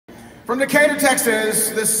From Decatur, Texas,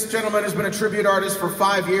 this gentleman has been a tribute artist for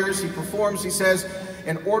 5 years. He performs, he says,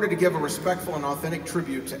 in order to give a respectful and authentic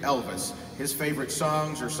tribute to Elvis. His favorite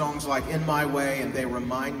songs are songs like In My Way and They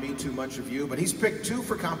Remind Me Too Much of You, but he's picked 2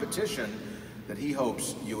 for competition that he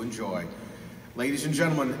hopes you enjoy. Ladies and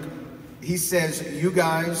gentlemen, he says you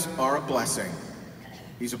guys are a blessing.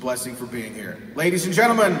 He's a blessing for being here. Ladies and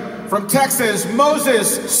gentlemen, from Texas,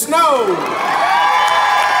 Moses Snow.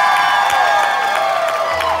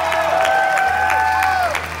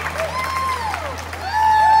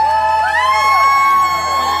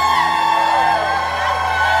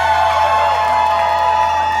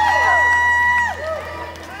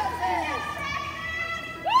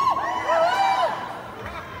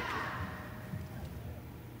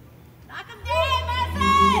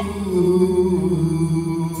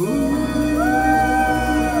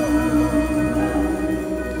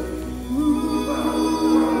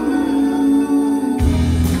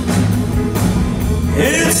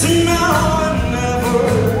 It's now or never.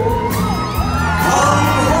 Come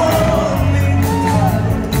hold me tight.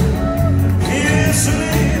 Kiss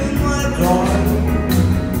me, my darling.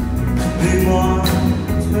 Be mine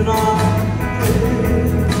tonight.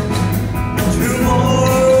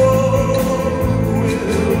 Tomorrow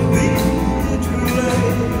will be too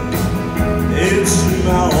late. It's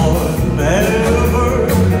now or never.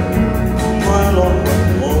 My love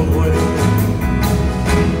won't wait.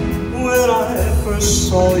 When I first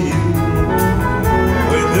saw you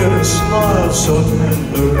with your smile so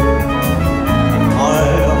tender, my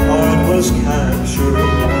heart was captured,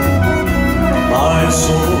 my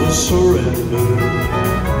soul surrendered.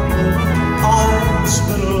 I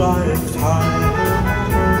spent a lifetime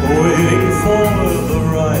waiting for the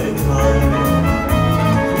right time.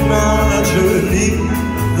 Now that you're near,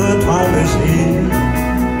 the time is here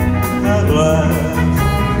at last.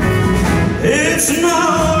 It's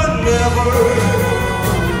now or never.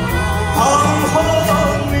 Come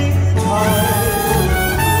hold me tight.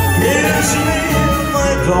 Kiss me,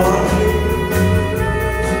 my darling.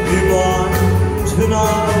 Be mine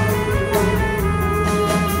tonight.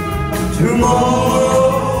 Tomorrow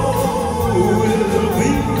will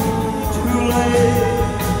be too late.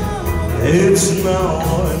 It's now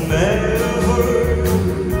or never.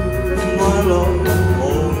 My love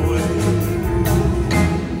always.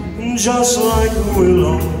 Just like a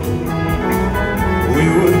willow, we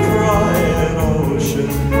would cry an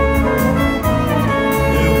ocean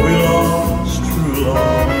if we lost true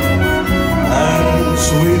love and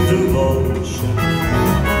sweet devotion.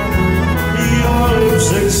 Your lips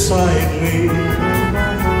excite me,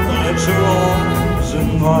 let your arms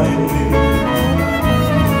invite me.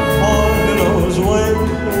 Who knows when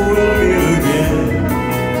we'll meet again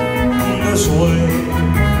this way.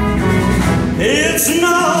 It's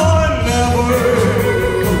now or never.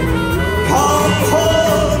 Come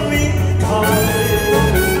hold me tight.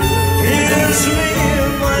 Kiss me,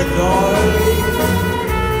 my darling.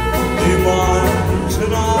 Be mine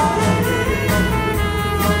tonight.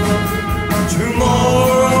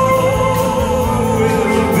 Tomorrow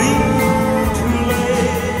will be too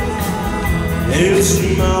late. It's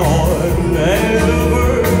now or never.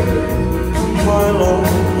 My love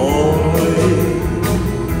always.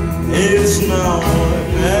 It's now or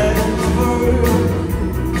never.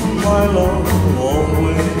 My love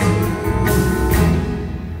always.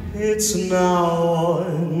 It's now